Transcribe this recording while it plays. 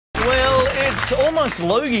It's almost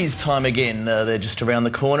Logie's time again. They're just around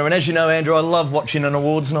the corner. And as you know, Andrew, I love watching an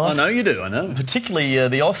awards night. I know you do, I know. Particularly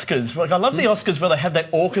the Oscars. Like, I love the Oscars where they have that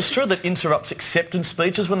orchestra that interrupts acceptance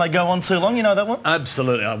speeches when they go on too long. You know that one?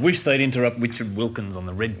 Absolutely. I wish they'd interrupt Richard Wilkins on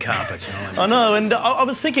the red carpet. You know? I know, and I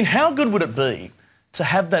was thinking, how good would it be to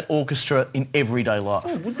have that orchestra in everyday life?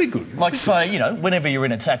 Oh, it would be good. Like, say, you know, whenever you're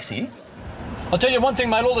in a taxi. I'll tell you one thing,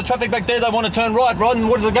 mate, all the traffic back there, they want to turn right, and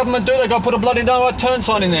what does the government do? They go put a bloody no right turn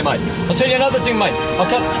sign in there, mate. I'll tell you another thing, mate. I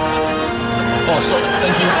can't... Oh, sorry,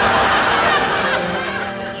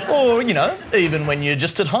 thank you. Or, you know, even when you're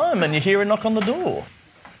just at home and you hear a knock on the door.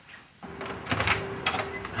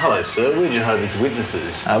 Hello, sir. We're Jehovah's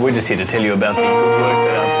Witnesses. We're just here to tell you about the good work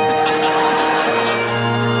that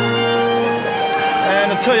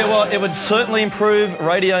And I tell you what, it would certainly improve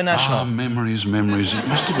Radio National. Ah, memories, memories. It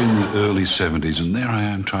must have been the early 70s, and there I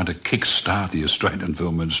am trying to kick-start the Australian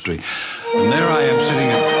film industry. And there I am sitting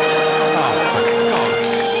in... Oh, for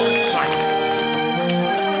God's sake.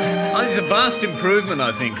 It's a vast improvement,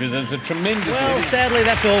 I think, because it's a tremendous... Well, sadly,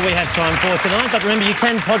 that's all we have time for tonight. But remember, you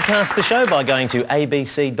can podcast the show by going to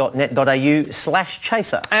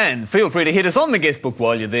abc.net.au/chaser. And feel free to hit us on the guest book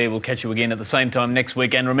while you're there. We'll catch you again at the same time next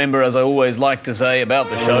week. And remember, as I always like to say about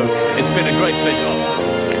the show, it's been a great pleasure.